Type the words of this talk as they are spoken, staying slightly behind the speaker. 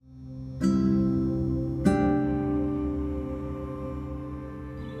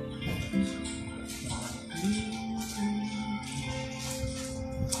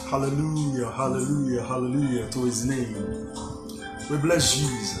Hallelujah, hallelujah, hallelujah to his name. We bless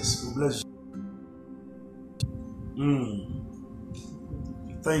Jesus. We bless you.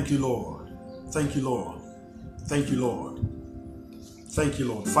 Thank you, Lord. Thank you, Lord. Thank you, Lord. Thank you,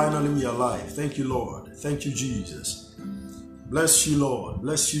 Lord. Finally, we are alive. Thank you, Lord. Thank you, Jesus. Bless you, Lord.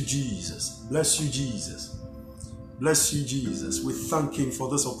 Bless you, Jesus. Bless you, Jesus. Bless you, Jesus. We thank him for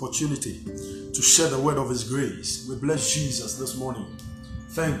this opportunity to share the word of his grace. We bless Jesus this morning.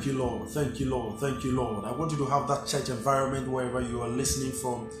 Thank you, Lord. Thank you, Lord. Thank you, Lord. I want you to have that church environment wherever you are listening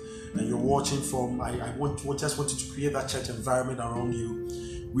from and you're watching from. I just want you to create that church environment around you.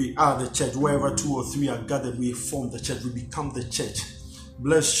 We are the church. Wherever 2 or 3 are gathered, we form the church. We become the church.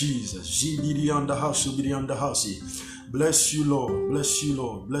 Bless Jesus. Bless you, Lord. Bless you,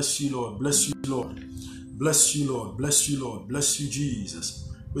 Lord. Bless you, Lord. Bless you, Lord. Bless you, Lord. Bless you, Lord. Bless you, Jesus.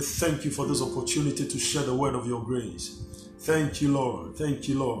 We thank you for this opportunity to share the word of your grace. Thank you, Lord. Thank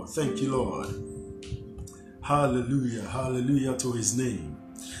you, Lord. Thank you, Lord. Hallelujah. Hallelujah to his name.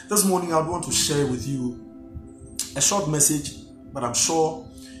 This morning, I want to share with you a short message, but I'm sure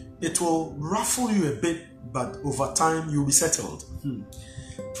it will ruffle you a bit, but over time, you'll be settled.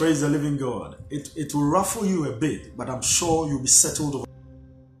 Praise the living God. It will ruffle you a bit, but I'm sure you'll be settled over.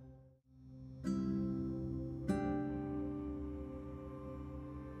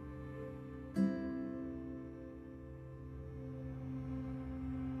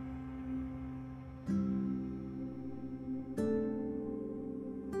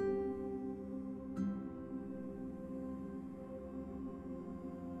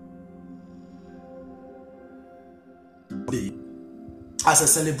 As a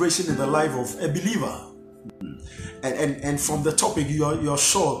celebration in the life of a believer. And from the topic, you're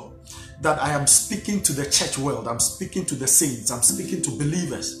sure that I am speaking to the church world. I'm speaking to the saints. I'm speaking to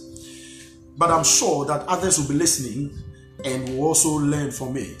believers. But I'm sure that others will be listening and will also learn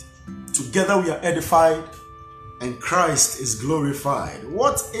from it. Together we are edified and Christ is glorified.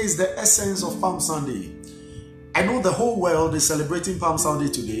 What is the essence of Palm Sunday? I know the whole world is celebrating Palm Sunday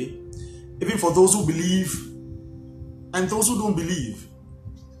today, even for those who believe and those who don't believe.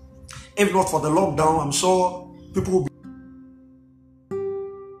 If not for the lockdown, I'm sure people will be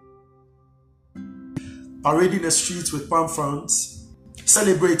parading the streets with palm fronds,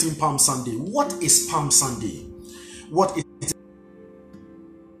 celebrating Palm Sunday. What is Palm Sunday? What is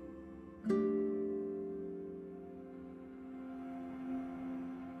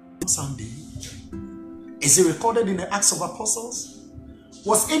Palm Sunday? Is it recorded in the Acts of Apostles?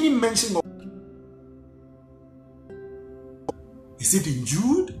 Was any mention of? Is it in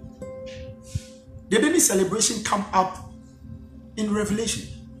Jude? Did any celebration come up in Revelation?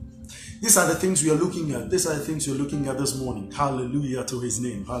 These are the things we are looking at. These are the things you're looking at this morning. Hallelujah to his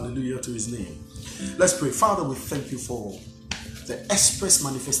name. Hallelujah to his name. Let's pray. Father, we thank you for the express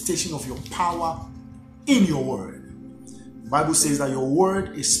manifestation of your power in your word. The Bible says that your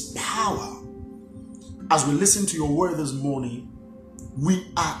word is power. As we listen to your word this morning,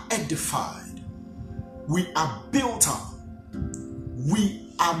 we are edified. We are built up.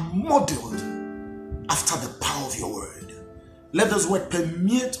 We are modeled after the power of your word. Let this word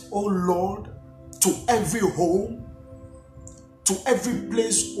permeate, O Lord, to every home, to every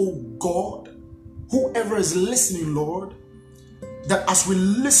place, O God, whoever is listening, Lord, that as we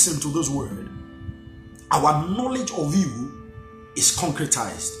listen to this word, our knowledge of you is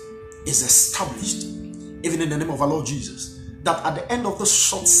concretized, is established, even in the name of our Lord Jesus, that at the end of this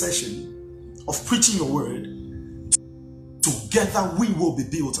short session of preaching your word, together we will be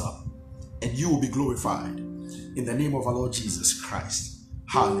built up and you will be glorified. In the name of our Lord Jesus Christ.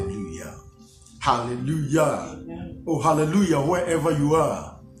 Hallelujah. Hallelujah. Amen. Oh, hallelujah, wherever you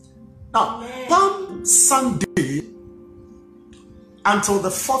are. Now, Palm Sunday, until the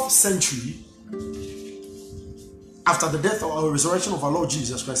 4th century, after the death or resurrection of our Lord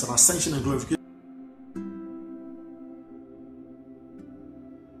Jesus Christ and ascension and glorification,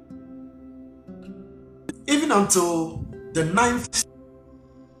 even until the 9th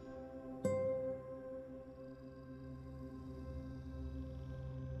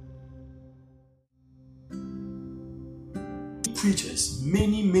preachers,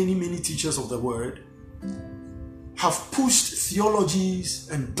 many teachers of the word have pushed theologies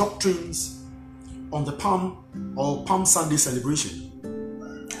and doctrines on the Palm Sunday celebration.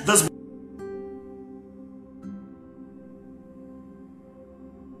 That's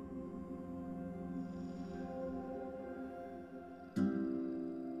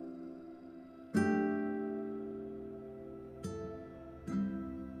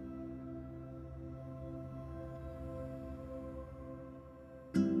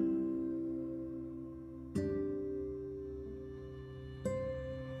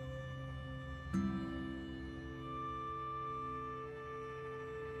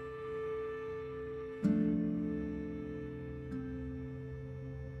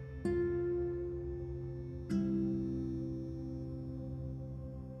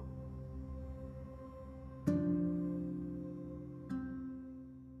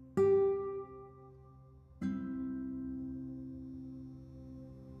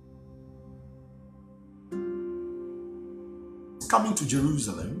coming to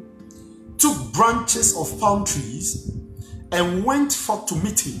Jerusalem, took branches of palm trees and went forth to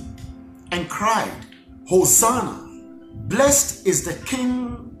meet him and cried, Hosanna! Blessed is the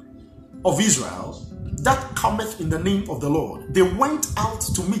King of Israel that cometh in the name of the Lord. They went out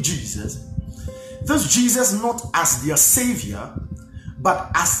to meet Jesus. This Jesus not as their savior,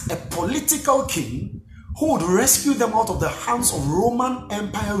 but as a political king who would rescue them out of the hands of Roman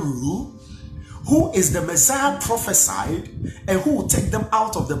Empire rule, who is the Messiah prophesied, and who will take them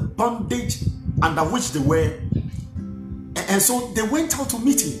out of the bondage under which they were. And so they went out to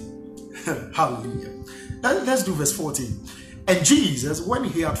meet him. Hallelujah. Let's do verse 14. And Jesus, when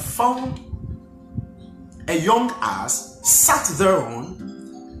he had found a young ass, sat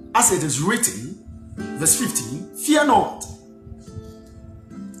thereon, as it is written, verse 15, fear not,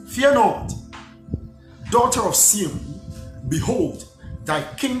 daughter of Sion, behold, thy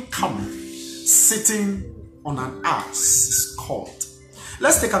king cometh, sitting on an ass colt.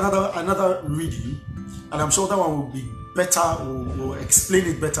 Let's take another reading, and I'm sure that one will be better, will explain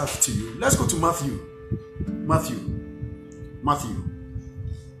it better to you. Let's go to Matthew.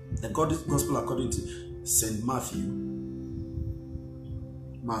 The Gospel according to St. Matthew.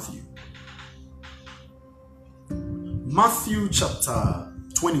 Matthew chapter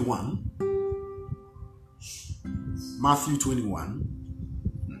 21. Matthew 21.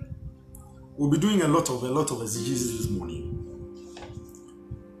 We'll be doing a lot of exegesis this morning.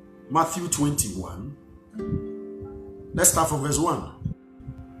 Matthew 21. Let's start from verse 1.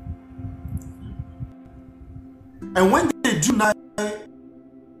 And when they drew nigh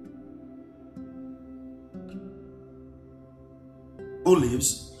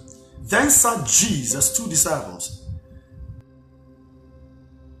Olives, then sat Jesus, 2 disciples,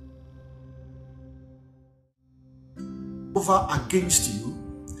 over against you,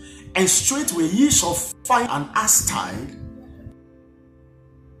 and straightway ye shall find an ass tied,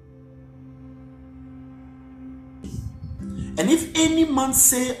 and if any man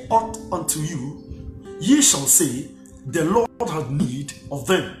say aught unto you, ye shall say, the Lord hath need of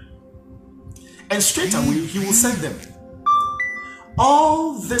them, and straightway he will send them.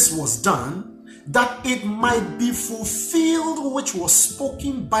 All this was done that it might be fulfilled which was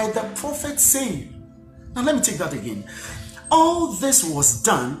spoken by the prophet, saying. Now let me take that again. All this was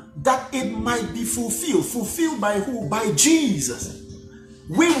done that it might be fulfilled. Fulfilled by who? By Jesus.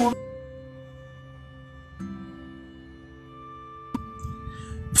 We will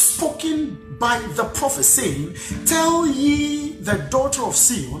spoken by the prophet, saying, tell ye the daughter of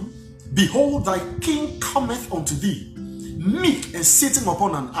Sion, behold, thy king cometh unto thee, meek and sitting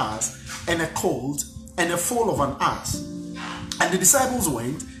upon an ass, and a colt, and a foal of an ass. And the disciples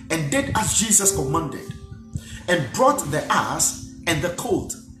went and did as Jesus commanded, and brought the ass and the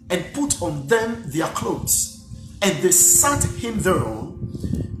colt, and put on them their clothes, and they sat him thereon.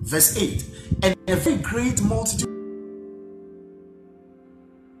 Verse 8. And a very great multitude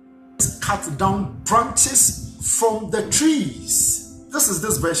cut down branches from the trees. This is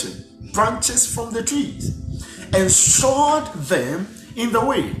this version. Branches from the trees, and showed them in the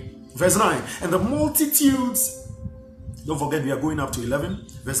way. Verse 9. And the multitudes, don't forget we are going up to 11.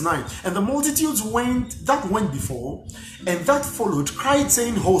 Verse 9. And the multitudes went before, and that followed, cried,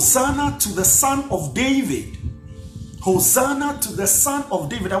 saying, Hosanna to the Son of David. Hosanna to the Son of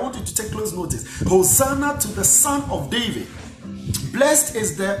David. I want you to take close notice. Hosanna to the Son of David. Blessed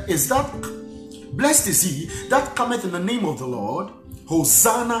is he that cometh in the name of the Lord.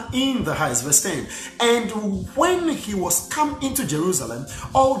 Hosanna in the highest. Verse 10. And when he was come into Jerusalem,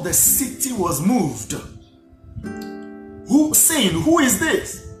 all the city was moved, saying, who is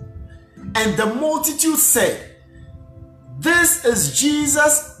this? And the multitude said, this is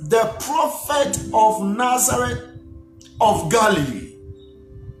Jesus, the prophet of Nazareth of Galilee.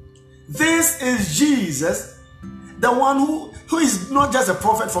 This is Jesus, the one who is not just a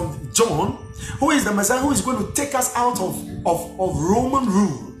prophet from John, who is the Messiah, who is going to take us out of Roman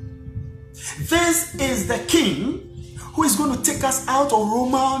rule. This is the King who is going to take us out of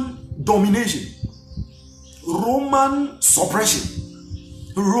Roman domination, Roman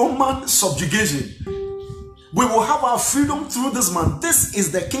suppression, Roman subjugation. We will have our freedom through this man. This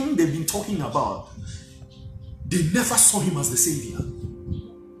is the King they've been talking about. They never saw him as the Savior,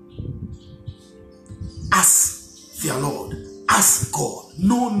 as their Lord, as God.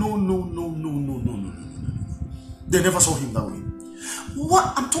 No. They never saw him that way.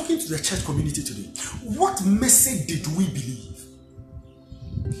 What I'm talking to the church community today. What message did we believe?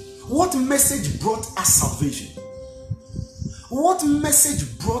 What message brought us salvation? What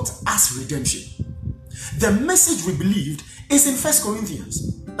message brought us redemption? The message we believed is in 1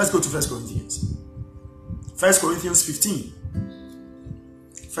 Corinthians. Let's go to 1 Corinthians. 1 Corinthians 15.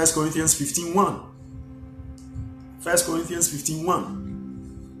 1 Corinthians 15:1. 1 Corinthians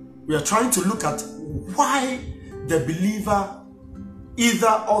 15:1. We are trying to look at why the believer either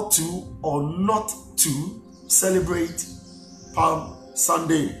ought to or not to celebrate Palm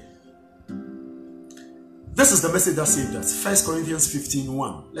Sunday. This is the message that saved us. 1 Corinthians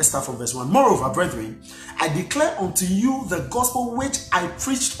 15:1. Let's start from verse 1. Moreover, brethren, I declare unto you the gospel which I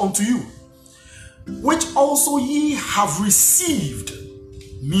preached unto you, which also ye have received,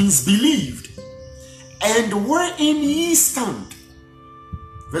 means believed, and wherein ye stand.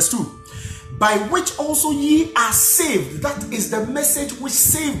 Verse 2. By which also ye are saved. That is the message which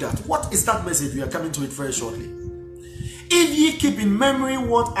saved us. What is that message? We are coming to it very shortly. If ye keep in memory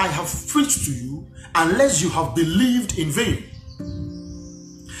what I have preached to you, unless you have believed in vain.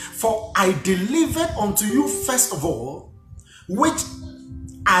 For I delivered unto you first of all, which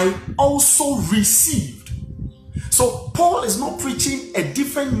I also received. So Paul is not preaching a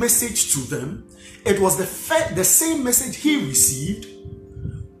different message to them. It was the same message he received,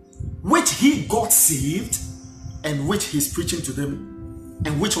 which he got saved, and which he's preaching to them,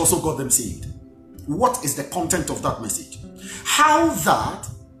 and which also got them saved. What is the content of that message? How that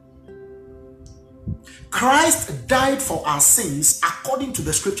Christ died for our sins according to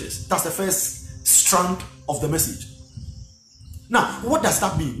the scriptures. That's the first strand of the message. Now, what does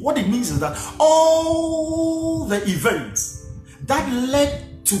that mean? What it means is that all the events that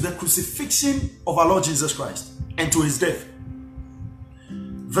led to the crucifixion of our Lord Jesus Christ and to his death.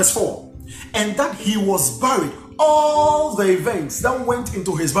 Verse 4. And that he was buried. All the events that went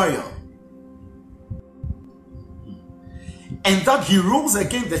into his burial. And that he rose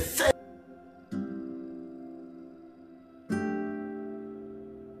again the third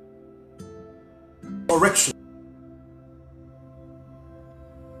resurrection.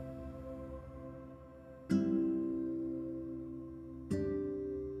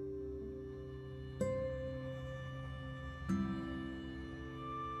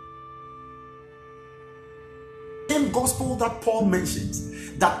 Same gospel that Paul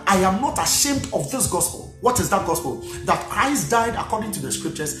mentions, that I am not ashamed of this gospel. What is that gospel? That Christ died according to the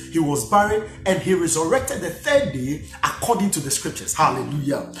scriptures, he was buried, and he resurrected the third day according to the scriptures.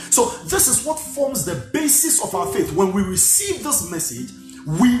 Hallelujah. So this is what forms the basis of our faith. When we receive this message,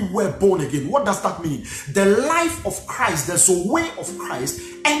 we were born again. What does that mean? The life of Christ, the Zoe of Christ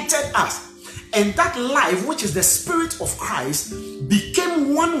entered us. And that life, which is the spirit of Christ,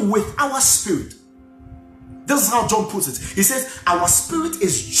 became one with our spirit. This is how John puts it. He says, our spirit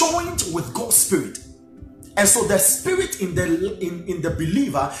is joined with God's spirit. And so the spirit in the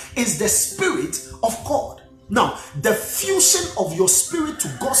believer is the spirit of God. Now, the fusion of your spirit to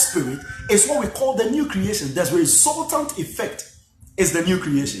God's spirit is what we call the new creation. The resultant effect is the new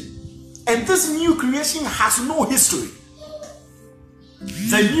creation. And this new creation has no history.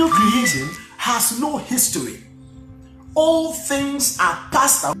 The new creation has no history. All things are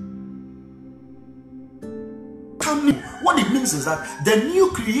passed out. What it means is that the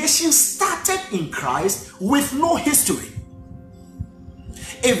new creation started in Christ with no history.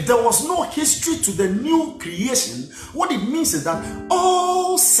 If there was no history to the new creation, what it means is that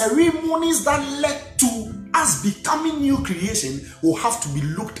all ceremonies that led to us becoming new creation will have to be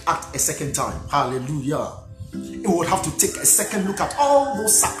looked at a second time. Hallelujah. It would have to take a second look at all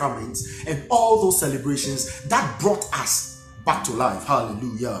those sacraments and all those celebrations that brought us back to life.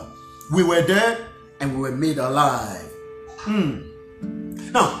 Hallelujah. We were dead and we were made alive.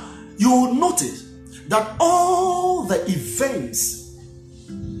 Now, you will notice that all the events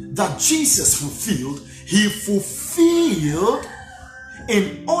that Jesus fulfilled, he fulfilled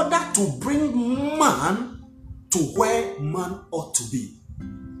in order to bring man to where man ought to be.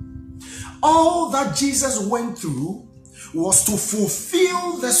 All that Jesus went through was to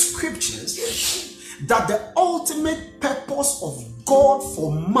fulfill the scriptures that the ultimate purpose of God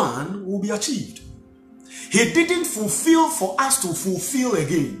for man will be achieved. He didn't fulfill for us to fulfill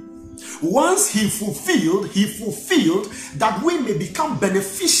again. Once he fulfilled that we may become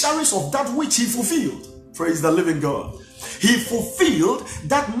beneficiaries of that which he fulfilled. Praise the living God. He fulfilled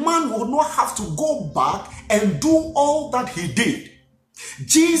that man will not have to go back and do all that he did.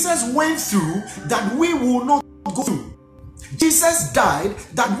 Jesus went through that we will not go through. Jesus died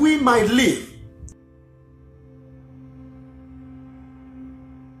that we might live.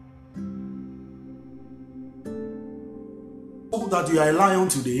 That you are a lion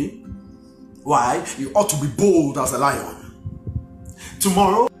today, why? You ought to be bold as a lion.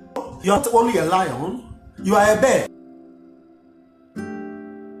 Tomorrow, you are not only a lion, you are a bear.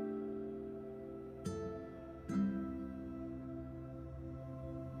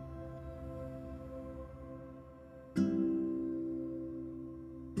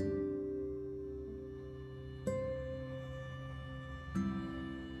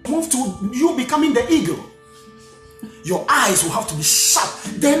 move to you becoming the eagle. Your eyes will have to be sharp.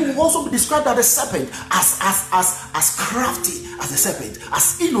 Then will also be described as the serpent, as crafty as the serpent,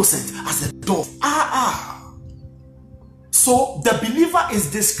 as innocent as the dove. So the believer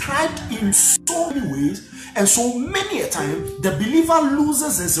is described in so many ways, and so many a time the believer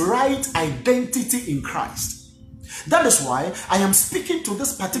loses his right identity in Christ. That is why I am speaking to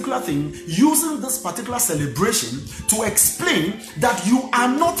this particular thing, using this particular celebration to explain that you are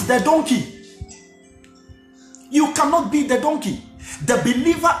not the donkey. You cannot be the donkey. The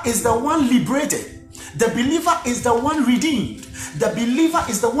believer is the one liberated. The believer is the one redeemed. The believer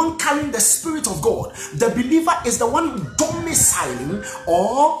is the one carrying the Spirit of God. The believer is the one domiciling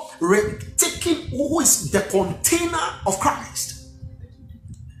or taking, who is the container of Christ.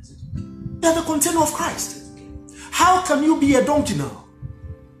 They are the container of Christ. How can you be a donkey now?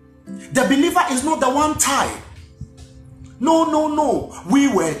 The believer is not the one tied. No. We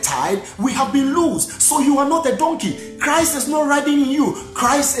were tied. We have been loose. So you are not a donkey. Christ is not riding in you.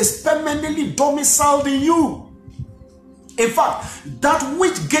 Christ is permanently domiciled in you. In fact, that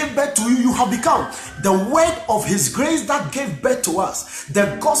which gave birth to you, you have become. The word of His grace that gave birth to us,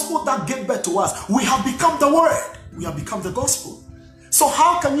 the gospel that gave birth to us, we have become the word. We have become the gospel. So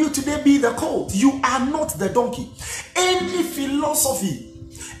how can you today be the colt? You are not the donkey. Any philosophy,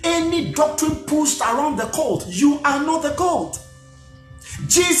 any doctrine pushed around the colt, you are not the colt.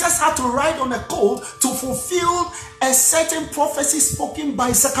 Jesus had to ride on a colt to fulfill a certain prophecy spoken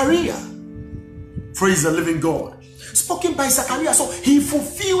by Zechariah. Praise the living God. Spoken by Zechariah. So he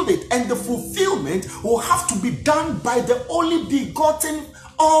fulfilled it, and the fulfillment will have to be done by the only begotten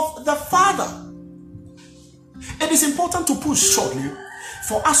of the Father. It is important to push shortly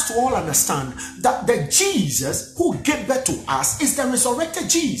for us to all understand that the Jesus who gave birth to us is the resurrected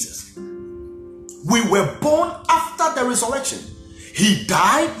Jesus. We were born after the resurrection. He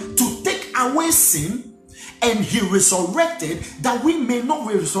died to take away sin, and He resurrected that we may not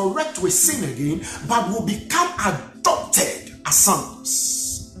resurrect with sin again, but will become adopted as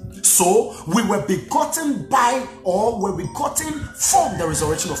sons. So we were begotten by, or were begotten from the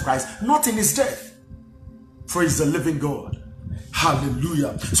resurrection of Christ, not in His death. Praise the living God.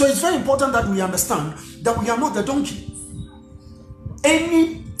 Hallelujah. So it's very important that we understand that we are not the donkey.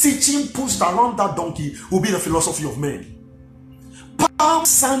 Any teaching pushed around that donkey will be the philosophy of men. Palm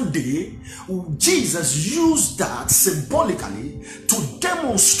Sunday, Jesus used that symbolically to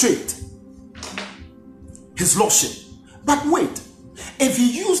demonstrate His lordship. But wait, if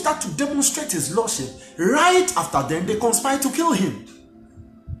He used that to demonstrate His lordship, right after then they conspired to kill Him.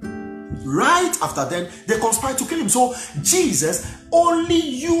 Right after then, they conspired to kill Him. So Jesus only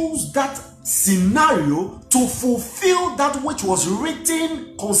used that scenario to fulfill that which was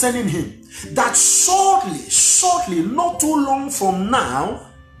written concerning Him. That shortly, not too long from now,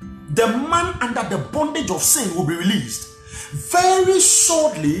 the man under the bondage of sin will be released. Very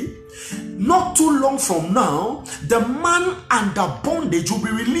shortly, not too long from now, the man under bondage will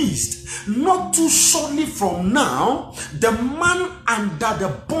be released. Not too shortly from now, the man under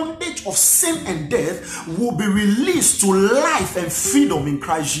the bondage of sin and death will be released to life and freedom in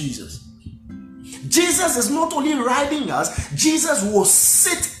Christ Jesus. Jesus is not only riding us, Jesus will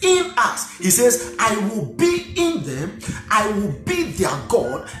sit in us. He says, I will be in them, I will be their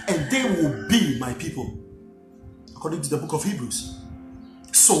God, and they will be my people. According to the book of Hebrews.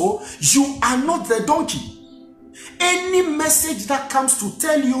 So, you are not the donkey. Any message that comes to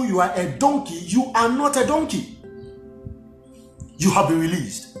tell you you are a donkey, you are not a donkey. You have been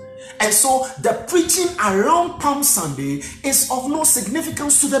released. And so, the preaching around Palm Sunday is of no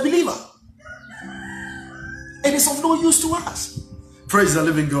significance to the believer. It is of no use to us. Praise the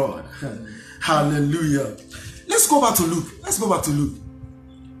living God. Hallelujah. Let's go back to Luke.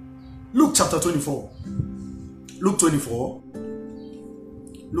 Luke chapter 24. Luke 24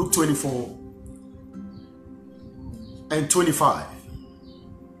 and 25.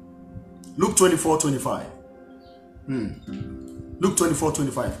 Luke 24:25. Luke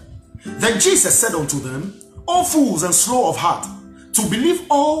 24:25. Then Jesus said unto them, O fools and slow of heart, to believe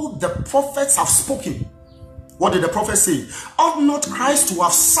all the prophets have spoken. What did the prophet say? Ought not Christ to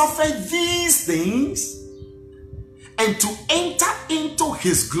have suffered these things and to enter into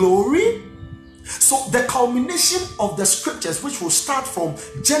His glory? So the culmination of the scriptures, which will start from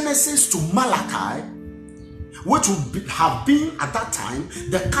Genesis to Malachi, which would have been at that time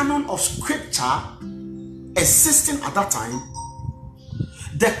the canon of scripture existing at that time,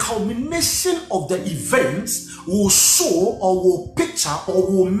 the culmination of the events will show or will picture or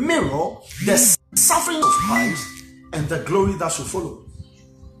will mirror the suffering of Christ and the glory that shall follow.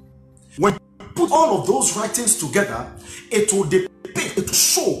 When you put all of those writings together, it will depict it to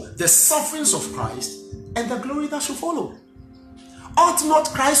show the sufferings of Christ and the glory that shall follow. Ought not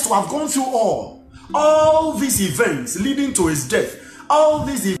Christ to have gone through all these events leading to his death, all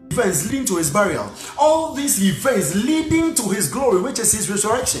these events leading to his burial, all these events leading to his glory, which is his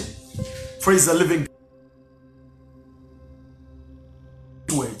resurrection? Praise the living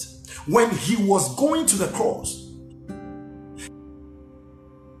God. When he was going to the cross,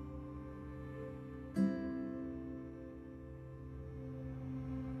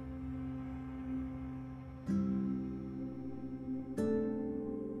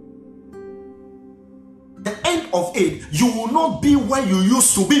 the end of it, you will not be where you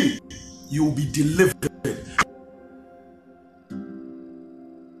used to be. You will be delivered.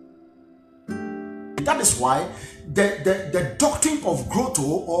 That is why the doctrine of grotto,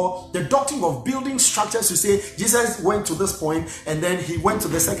 or the doctrine of building structures, to say Jesus went to this point and then he went to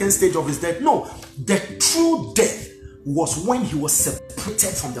the second stage of his death. No, the true death was when he was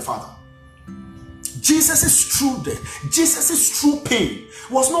separated from the Father. Jesus' true death, Jesus' true pain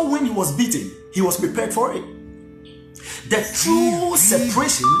was not when he was beaten. He was prepared for it. The true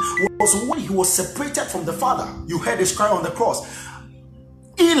separation was when he was separated from the Father. You heard his cry on the cross.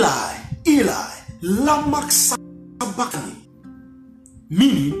 Eli, Eli, lama sabachthani,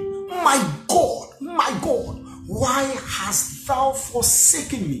 meaning, my God, why hast thou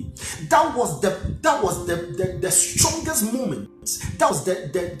forsaken me? That was the strongest moment. That was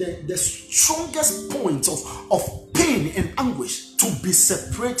the strongest point of pain and anguish, to be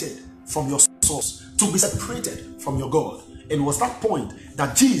separated from your source, to be separated from your God. And it was that point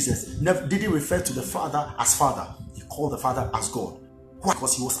that Jesus didn't refer to the Father as Father. He called the Father as God. Why?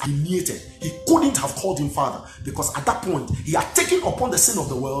 Because he was alienated. He couldn't have called him Father, because at that point he had taken upon the sin of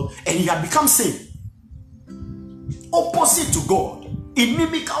the world and he had become sin, opposite to God,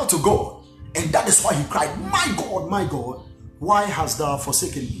 inimical to God. And that is why he cried, my God, why hast thou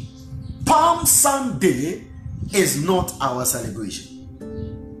forsaken me? Palm Sunday is not our celebration.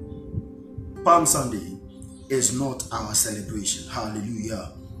 Palm Sunday is not our celebration.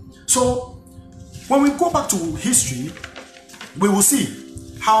 Hallelujah. So when we go back to history, we will see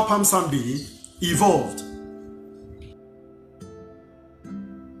how Palm Sunday evolved.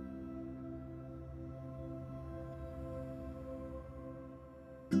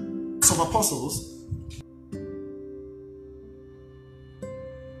 Of Apostles,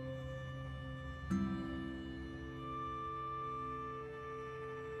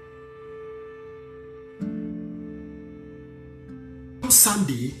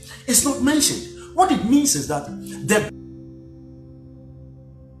 Sunday is not mentioned. What it means is that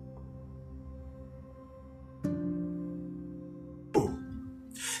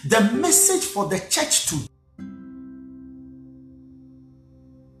the message for the church to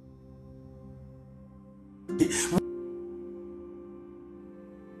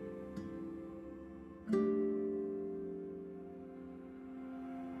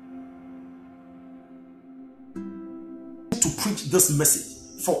preach this message,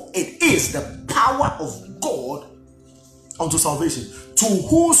 for it is the power of God unto salvation to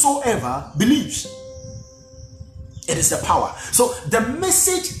whosoever believes. It is the power. So the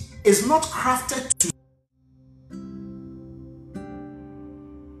message is not crafted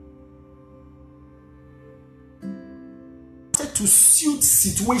to suit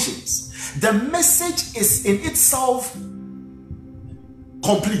situations. The message is in itself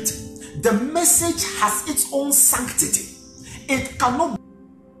complete. The message has its own sanctity. It cannot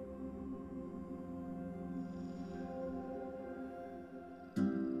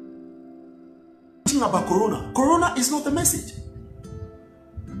be about Corona. Corona is not the message.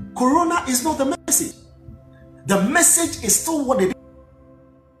 Corona is not the message. The message is still what it is.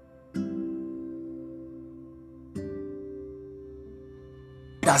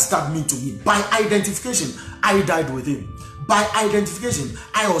 What does that mean to me? By identification, I died with him. By identification,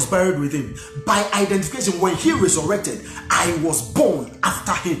 I was buried with him. By identification, when he resurrected, I was born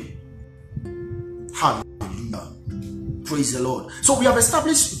after him. Hallelujah. Praise the Lord. So we have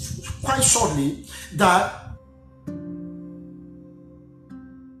established quite shortly that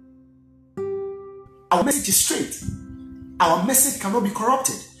our message is straight. Our message cannot be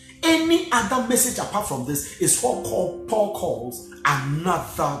corrupted. Any other message apart from this is what Paul calls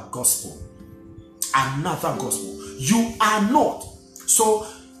another gospel. Another gospel. You are not. So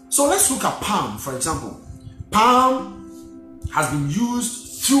let's look at palm, for example. Palm has been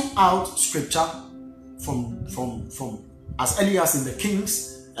used throughout scripture from as early as in the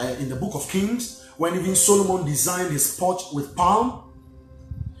Kings, in the book of Kings, when even Solomon designed his porch with palm.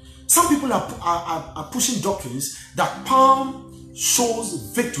 Some people are pushing doctrines that palm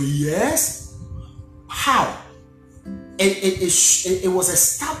shows victory. Yes. How? it was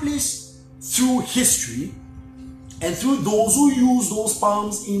established through history and through those who used those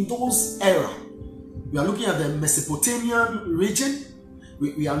palms in those era. We are looking at the Mesopotamian region.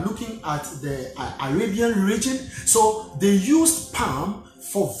 We are looking at the Arabian region. So they used palm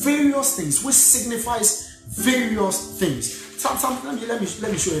for various things, which signifies various things. Let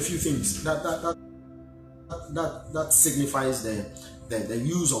me show you a few things that signifies the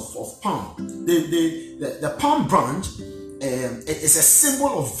use of palm. The palm branch is a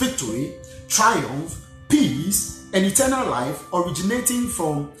symbol of victory, triumph, peace, and eternal life, originating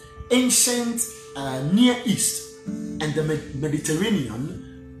from ancient Near East and the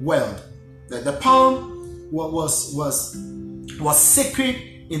Mediterranean world. The palm was sacred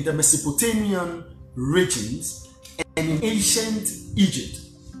in the Mesopotamian regions and in ancient Egypt,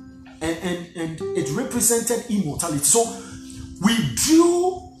 and it represented immortality. So we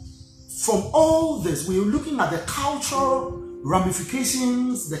drew from all this. We were looking at the cultural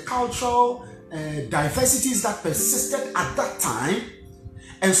ramifications, the cultural diversities that persisted at that time,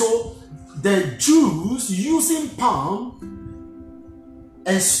 and so the Jews using palm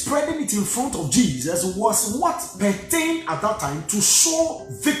and spreading it in front of Jesus was what pertained at that time to show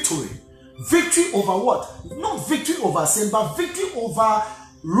victory. Victory over what? Not victory over sin, but victory over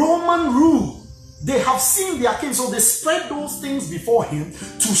Roman rule. They have seen their king, so they spread those things before him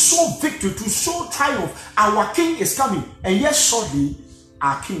to show victory, to show triumph. Our king is coming, and yet shortly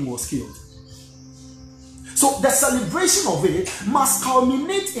our king was killed. So the celebration of it must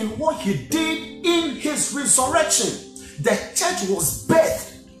culminate in what he did in his resurrection. The church was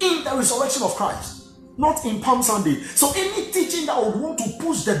birthed in the resurrection of Christ, not in Palm Sunday. So any teaching that would want to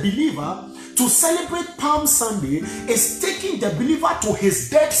push the believer to celebrate Palm Sunday is taking the believer to his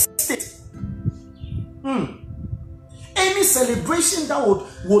dead state. Any celebration that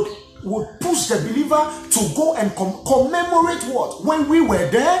would push the believer to go and commemorate what? When we were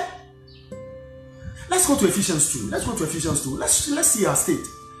there. Let's go to Ephesians 2. Let's go to Ephesians 2. Let's see our state.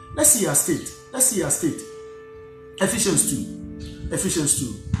 Let's see our state. Let's see our state. Ephesians 2. Ephesians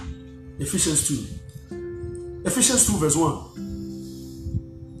 2. Ephesians 2. Ephesians 2 verse 1.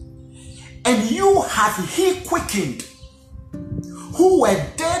 And you have he quickened, who were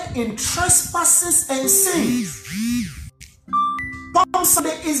dead in trespasses and sins. Palm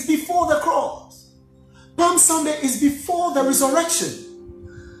Sunday is before the cross. Palm Sunday is before the resurrection.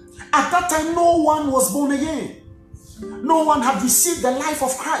 At that time, no one was born again. No one had received the life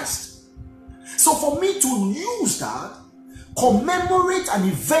of Christ. So for me to use that, commemorate an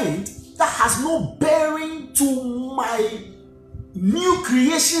event that has no bearing to my new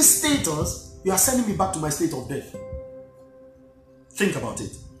creation status, you are sending me back to my state of death. Think about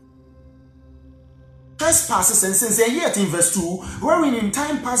it. Trespasses and sins, and yet in verse 2, wherein in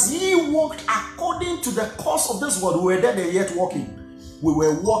time past ye walked according to the course of this world. We were dead and yet walking. We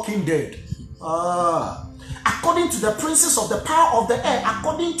were walking dead. According to the princes of the power of the air,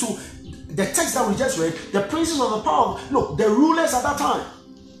 according to the text that we just read, the princes of the power of, look, the rulers at that time,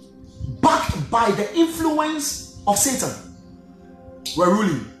 backed by the influence of Satan, were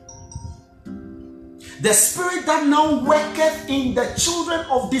ruling. The spirit that now worketh in the children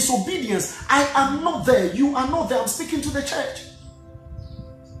of disobedience. I am not there. You are not there. I'm speaking to the church.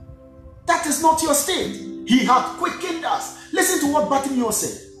 That is not your state. He hath quickened us. Listen to what Bartimaeus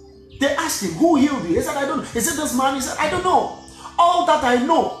said. They asked him, who healed you? He said, I don't know. Is it this man? He said, I don't know. All that I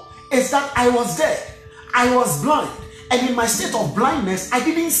know is that I was dead. I was blind. And in my state of blindness, I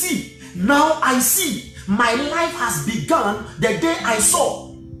didn't see. Now I see. My life has begun the day I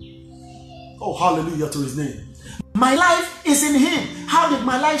saw. Oh, hallelujah to his name. My life is in him. How did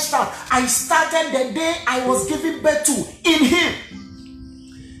my life start? I started the day I was given birth to in him.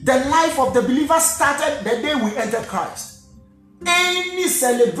 The life of the believer started the day we entered Christ. Any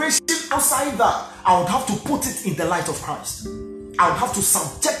celebration outside that, I would have to put it in the light of Christ. I would have to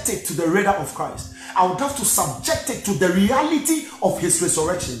subject it to the radar of Christ. I would have to subject it to the reality of his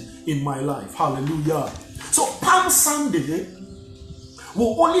resurrection in my life. Hallelujah. So Palm Sunday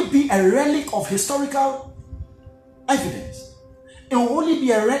will only be a relic of historical evidence. It will only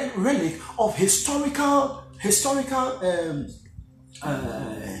be a relic of historical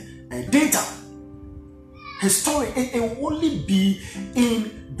data. It will only be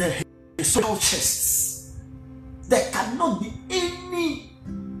in the historical chests. There cannot be any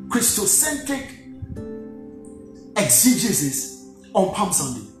Christocentric exegesis on Palm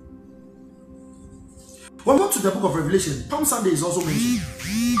Sunday. When we go to the book of Revelation, Palm Sunday is also mentioned.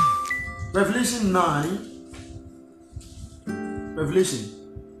 Revelation 9. Revelation.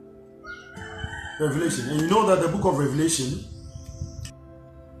 And you know that the book of Revelation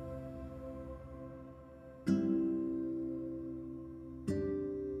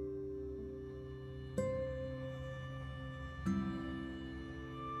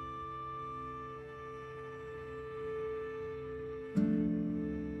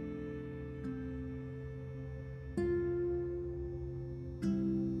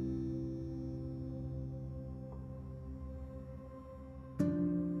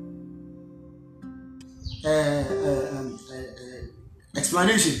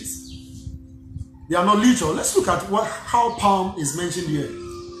explanations. They are not literal. Let's look at how palm is mentioned here,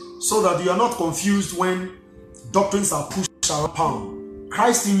 so that you are not confused when doctrines are pushed around palm.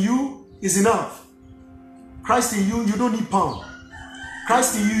 Christ in you is enough. Christ in you, you don't need palm.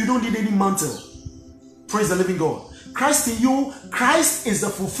 Christ in you, you don't need any mantle. Praise the living God. Christ in you, Christ is the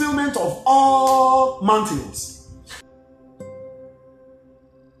fulfillment of all mantles.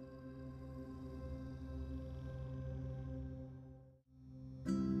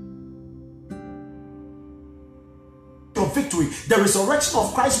 Of victory. The resurrection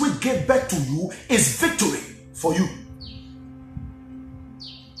of Christ which gave birth to you is victory for you.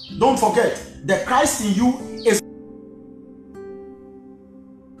 Don't forget, the Christ in you is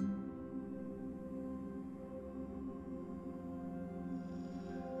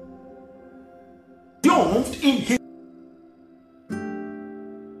triumphed in his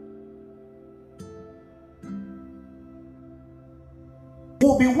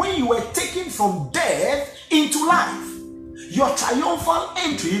will be when you were taken from death into life. Your triumphal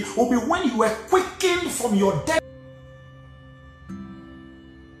entry will be when you were quickened from your death.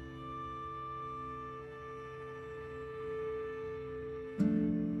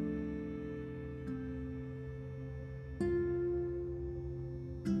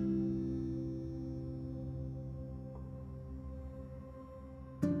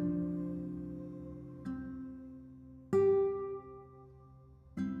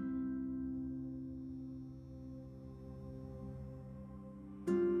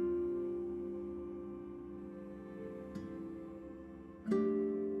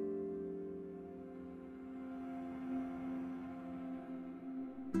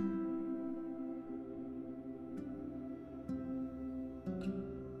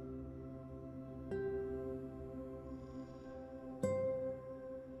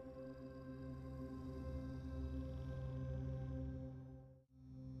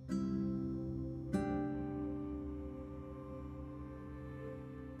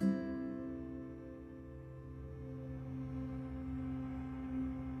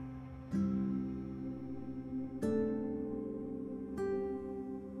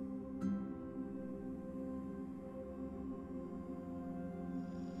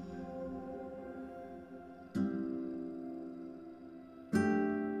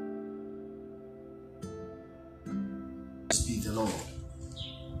 Be the Lord.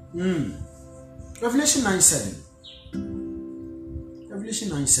 Revelation 9:7. Revelation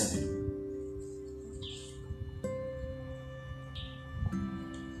 9:7.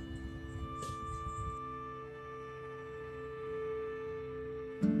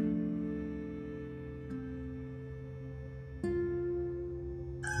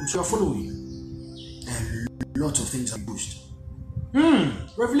 If you are following, a lot of things are pushed.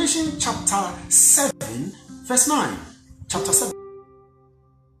 Revelation chapter 7, verse 9. Chapter 7.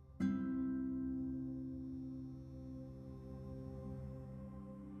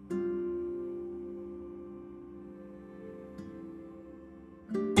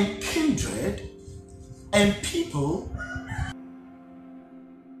 And kindred and people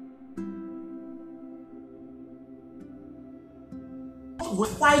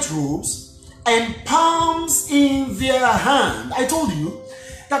with white robes and palms in their hand. I told you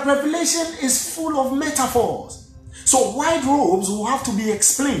that Revelation is full of metaphors. So white robes will have to be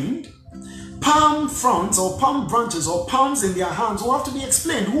explained. Palm fronds or palm branches or palms in their hands will have to be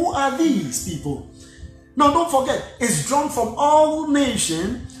explained. Who are these people? Now don't forget, it's drawn from all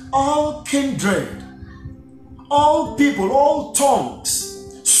nation, all kindred, all people, all tongues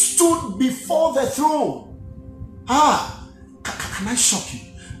stood before the throne. Can I shock you?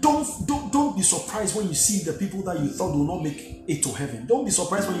 Don't be surprised when you see the people that you thought will not make it to heaven. Don't be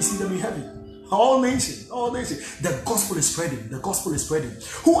surprised when you see them in heaven. All nations, all nations. The gospel is spreading. The gospel is spreading.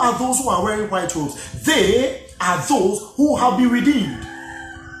 Who are those who are wearing white robes? They are those who have been redeemed.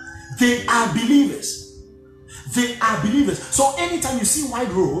 They are believers. They are believers. So anytime you see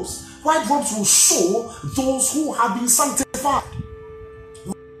white robes will show those who have been sanctified.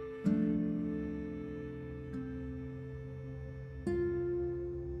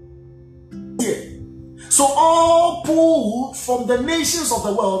 So all pulled from the nations of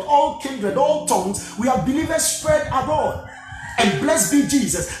the world, all kindred, all tongues, we are believers spread abroad. And blessed be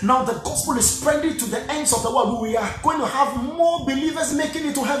Jesus. Now the gospel is spreading to the ends of the world. We are going to have more believers making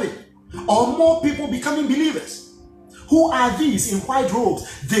it to heaven, or more people becoming believers. Who are these in white robes?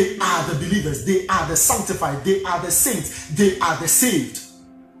 They are the believers. They are the sanctified. They are the saints. They are the saved.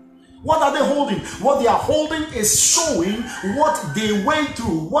 What are they holding? What they are holding is showing what they went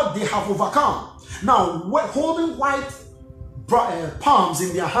through, what they have overcome. Now, holding white palms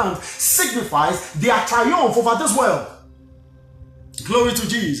in their hands signifies their triumph over this world. Glory to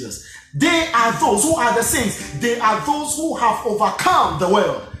Jesus. They are those who are the saints. They are those who have overcome the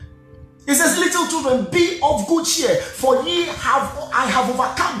world. It says, little children, be of good cheer, for I have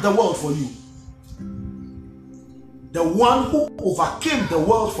overcome the world for you. The one who overcame the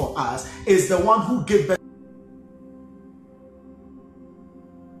world for us is the one who gave birth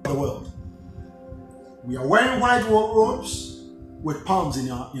to the world. We are wearing white robes with palms in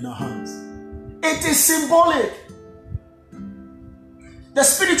our hands. It is symbolic. The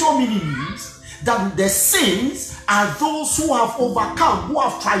spiritual meaning means that the saints are those who have overcome, who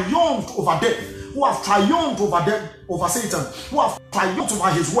have triumphed over death, who have triumphed over Satan, who have triumphed over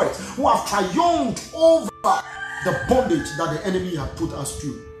his works, who have triumphed over the bondage that the enemy had put us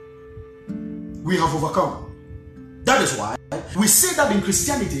through. We have overcome. That is why we say that in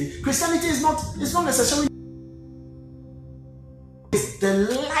Christianity is not necessarily it's the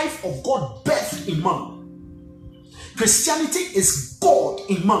life of God birthed in man. Christianity is God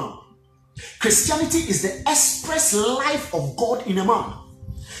in man. Christianity is the express life of God in a man.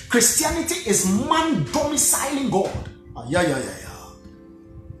 Christianity is man domiciling God.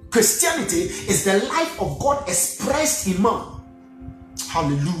 Christianity is the life of God expressed in man.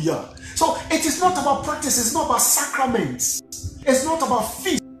 Hallelujah. So it is not about practice, it's not about sacraments, it's not about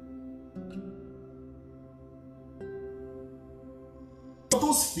feasts.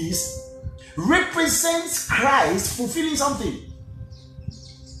 Those feasts represents Christ fulfilling something.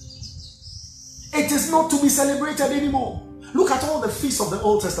 It is not to be celebrated anymore. Look at all the feasts of the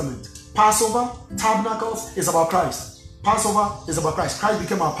Old Testament. Passover, Tabernacles is about Christ. Passover is about Christ. Christ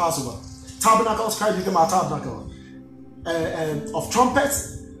became our Passover. Tabernacles, Christ became our tabernacle. Of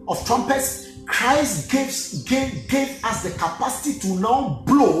trumpets, Christ gave us the capacity to now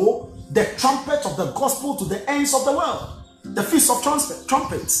blow the trumpet of the gospel to the ends of the world. The feast of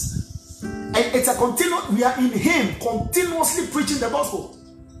trumpets. And it's a continuous, we are in him continuously preaching the gospel.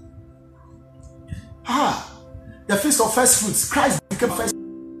 The feast of first fruits, Christ became first.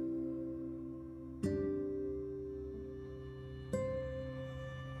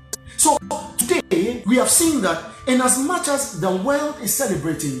 So today we have seen that in as much as the world is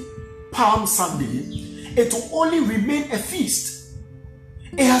celebrating Palm Sunday, it will only remain a feast.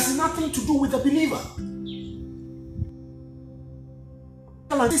 It has nothing to do with the believer.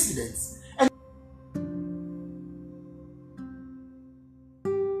 Antecedents.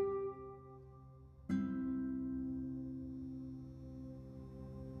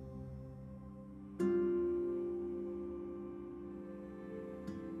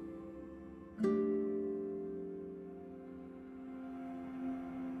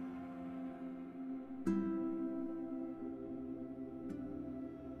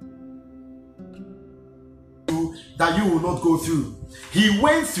 That you will not go through. He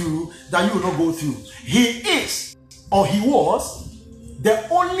went through that you will not go through. He is, or he was, the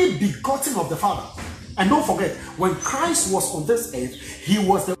only begotten of the Father. And don't forget, when Christ was on this earth, he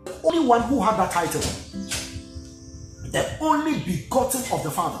was the only one who had that title. The only begotten of the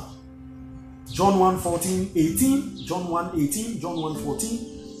Father. John 1:14-18, John 1:18, John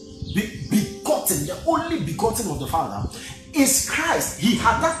 1:14. Begotten, the only begotten of the Father is Christ. He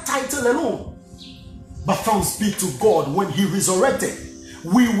had that title alone. But thanks be to God, when he resurrected,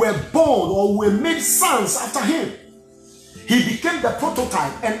 we were born or were made sons after him. He became the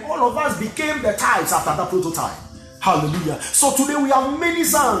prototype, and all of us became the types after that prototype. Hallelujah. So today we have many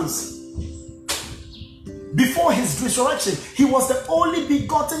sons. Before his resurrection, he was the only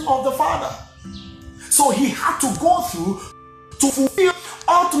begotten of the Father. So he had to go through to fulfill,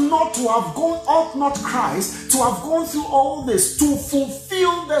 ought not Christ to have gone through all this to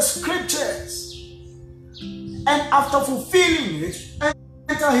fulfill the scriptures. And after fulfilling it,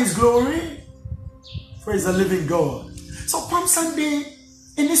 enter his glory. Praise the living God. So Palm Sunday,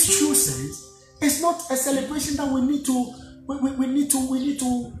 in its true sense, is not a celebration that we need to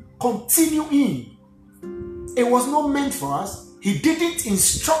continue in. It was not meant for us. He didn't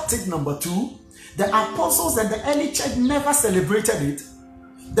instruct it. Number two, the apostles and the early church never celebrated it.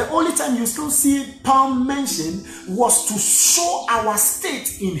 The only time you still see Palm mentioned was to show our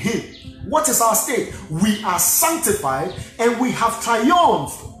state in him. What is our state? We are sanctified and we have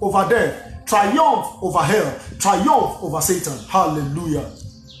triumphed over death, triumphed over hell, triumphed over Satan. Hallelujah.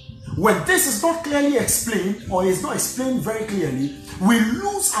 When this is not clearly explained, or is not explained very clearly, we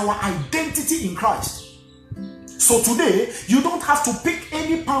lose our identity in Christ. So today, you don't have to pick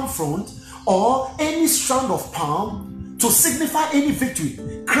any palm front or any strand of palm to signify any victory.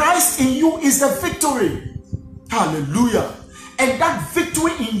 Christ in you is the victory. Hallelujah. And that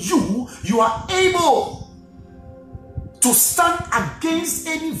victory in you, you are able to stand against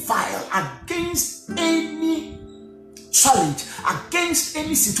any vial, against any challenge, against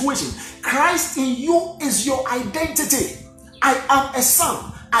any situation. Christ in you is your identity. I am a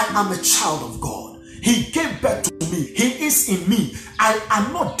son. I am a child of God. He gave birth to me. He is in me. I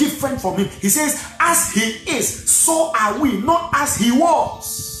am not different from him. He says, as he is, so are we, not as he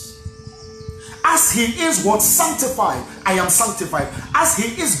was. As he is what sanctified, I am sanctified. As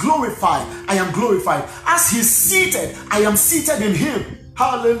he is glorified, I am glorified. As he's seated, I am seated in him.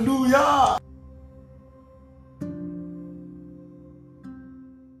 Hallelujah.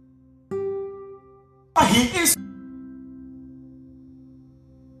 He is.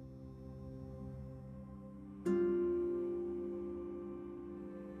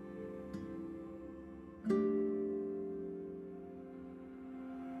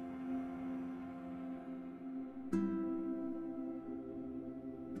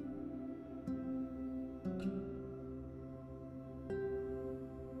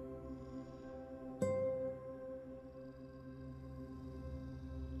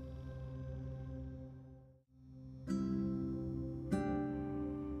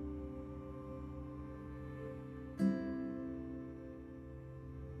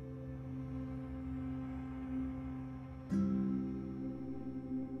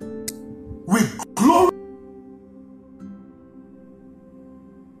 With glory.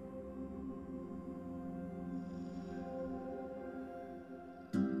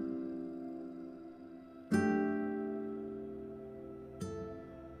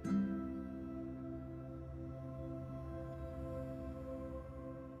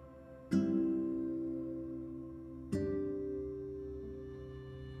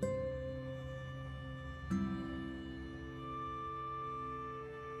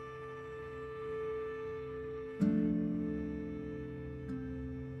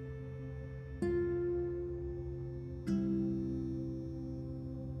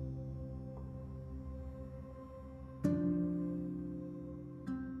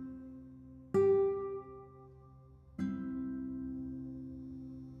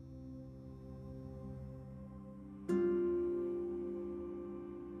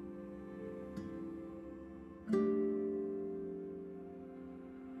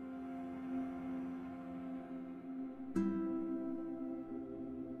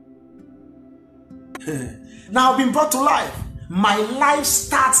 Now I've been brought to life. My life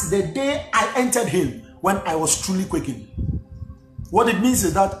starts the day I entered him, when I was truly quickened. What it means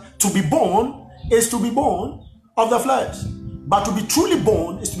is that to be born is to be born of the flesh, but to be truly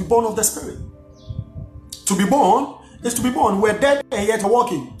born is to be born of the spirit. To be born is to be born. We're dead and yet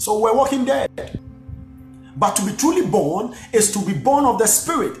walking, so we're walking dead. But to be truly born is to be born of the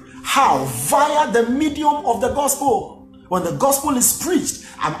spirit. How? Via the medium of the gospel. When the gospel is preached,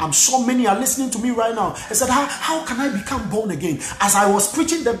 I'm sure many are listening to me right now. I said, how can I become born again? As I was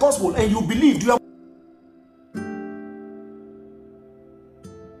preaching the gospel and you believed, you have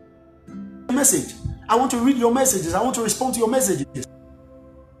a message. I want to read your messages. I want to respond to your messages.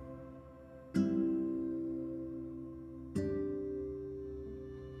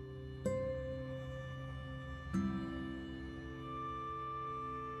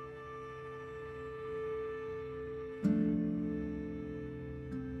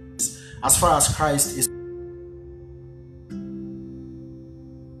 As far as Christ is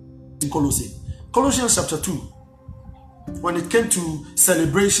in Colossians chapter 2, when it came to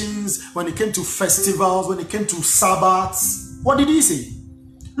celebrations, when it came to festivals, when it came to Sabbaths, what did he say?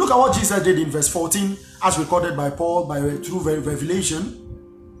 Look at what Jesus did in verse 14, as recorded by Paul through Revelation.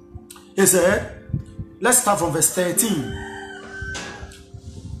 He said, let's start from verse 13.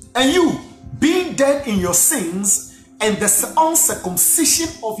 And you, being dead in your sins and the uncircumcision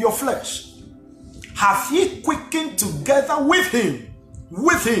of your flesh, have ye quickened together with him,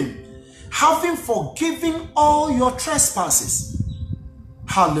 having forgiven all your trespasses.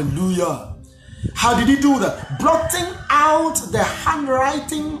 Hallelujah. How did he do that? Blotting out the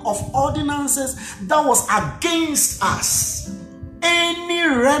handwriting of ordinances that was against us. Any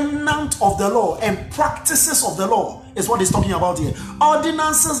remnant of the law and practices of the law is what he's talking about here.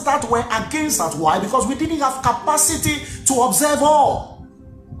 Ordinances that were against us. Why? Because we didn't have capacity to observe all.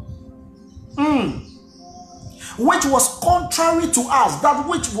 Which was contrary to us. That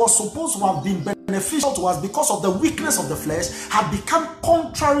which was supposed to have been beneficial to us because of the weakness of the flesh had become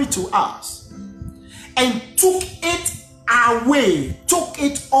contrary to us. And took it away. Took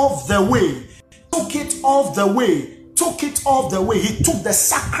it off the way. Took it off the way. Took it off the way. He took the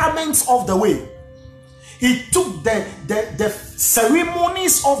sacraments of the way. He took the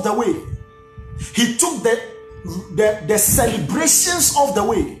ceremonies of the way. He took the celebrations of the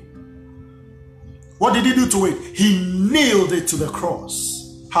way. What did he do to it? He nailed it to the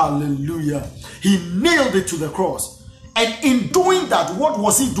cross. Hallelujah. He nailed it to the cross. And in doing that, what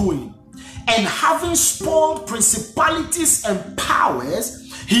was he doing? And having spoiled principalities and powers,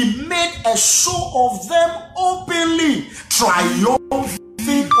 he made a show of them openly,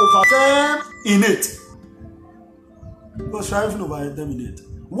 triumphing over them in it. He was triumphing over them in it.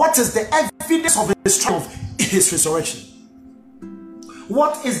 What is the evidence of his triumph? His resurrection.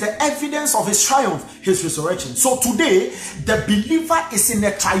 What is the evidence of his triumph? His resurrection. So today, the believer is in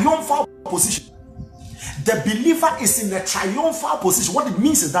a triumphal position. The believer is in a triumphal position. What it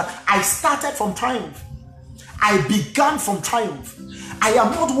means is that I started from triumph. I began from triumph. I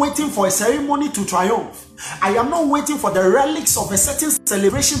am not waiting for a ceremony to triumph. I am not waiting for the relics of a certain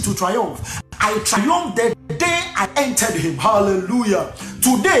celebration to triumph. I triumphed the day I entered him. Hallelujah.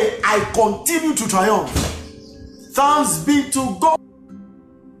 Today, I continue to triumph. Thanks be to God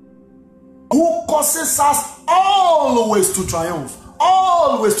who causes us always to triumph.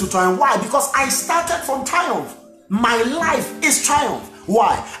 Always to triumph. Why? Because I started from triumph. My life is triumph.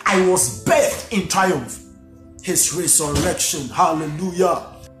 Why? I was birthed in triumph. His resurrection. Hallelujah.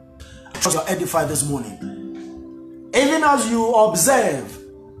 I trust you're edified this morning. Even as you observe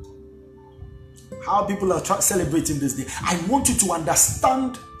how people are celebrating this day, I want you to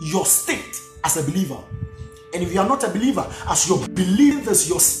understand your state as a believer. And if you are not a believer, as you're believing this,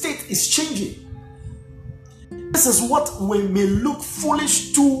 your state is changing. This is what may look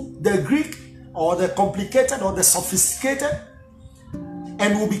foolish to the Greek or the complicated or the sophisticated,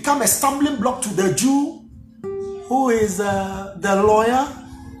 and will become a stumbling block to the Jew who is the lawyer,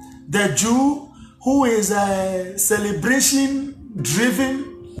 the Jew who is celebration driven.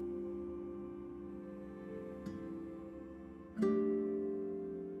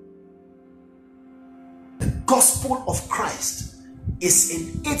 The gospel of Christ is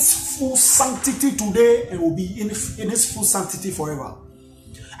in its full sanctity today and will be in its full sanctity forever.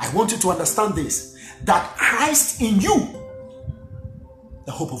 I want you to understand this, that Christ in you,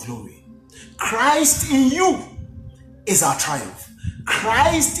 the hope of glory. Christ in you is our triumph.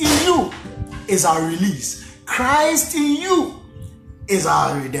 Christ in you is our release. Christ in you is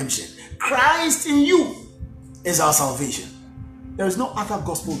our redemption. Christ in you is our salvation. There is no other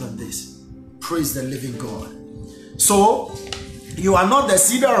gospel than this. Praise the living God. So, you are not the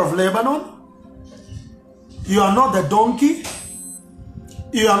cedar of Lebanon. You are not the donkey.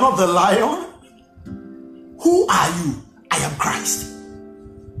 You are not the lion. Who are you? I am Christ.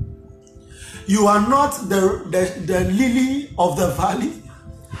 You are not the lily of the valley.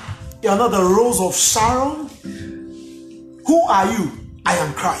 You are not the rose of Sharon. Who are you? I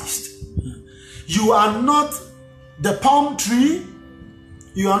am Christ. You are not the palm tree.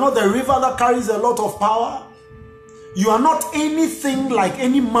 You are not the river that carries a lot of power. You are not anything like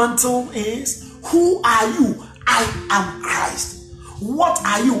any mantle is. Who are you? I am Christ. What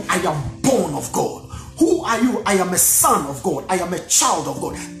are you? I am born of God. Who are you? I am a son of God. I am a child of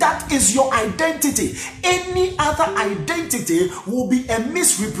God. That is your identity. Any other identity will be a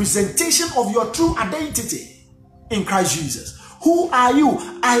misrepresentation of your true identity in Christ Jesus. Who are you?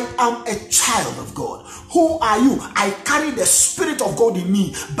 I am a child of God. Who are you? I carry the Spirit of God in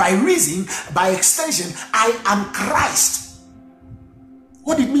me. By reason, by extension, I am Christ.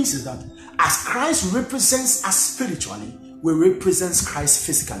 What it means is that as Christ represents us spiritually, we represent Christ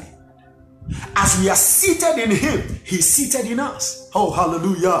physically. As we are seated in him, he's seated in us. Oh,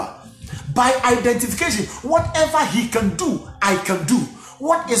 hallelujah. By identification, whatever he can do, I can do.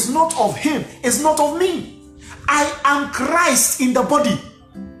 What is not of him is not of me. I am Christ in the body.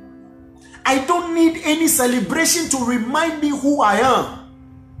 I don't need any celebration to remind me who I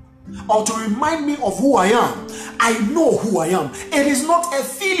am or to remind me of who I am. I know who I am. It is not a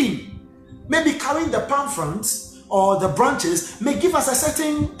feeling. Maybe carrying the palm fronds or the branches may give us a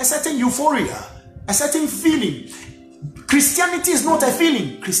certain euphoria, a certain feeling. Christianity is not a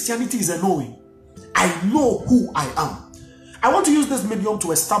feeling. Christianity is a knowing. I know who I am. I want to use this medium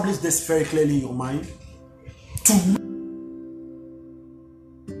to establish this very clearly in your mind.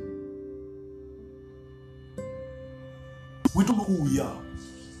 We don't know who we are.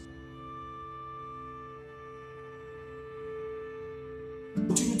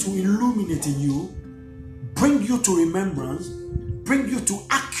 Continue to illuminate in you, bring you to remembrance, bring you to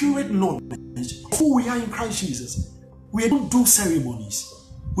accurate knowledge of who we are in Christ Jesus. We don't do ceremonies.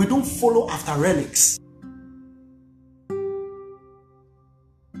 We don't follow after relics.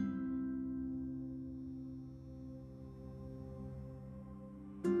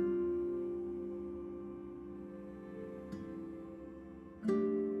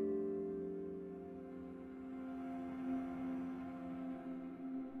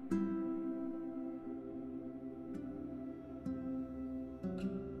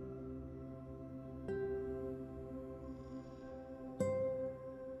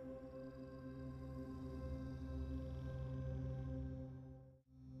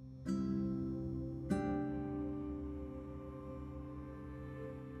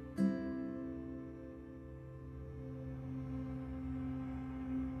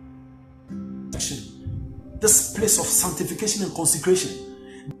 this place of sanctification and consecration,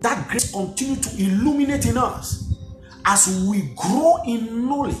 that grace continue to illuminate in us as we grow in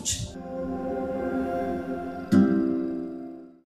knowledge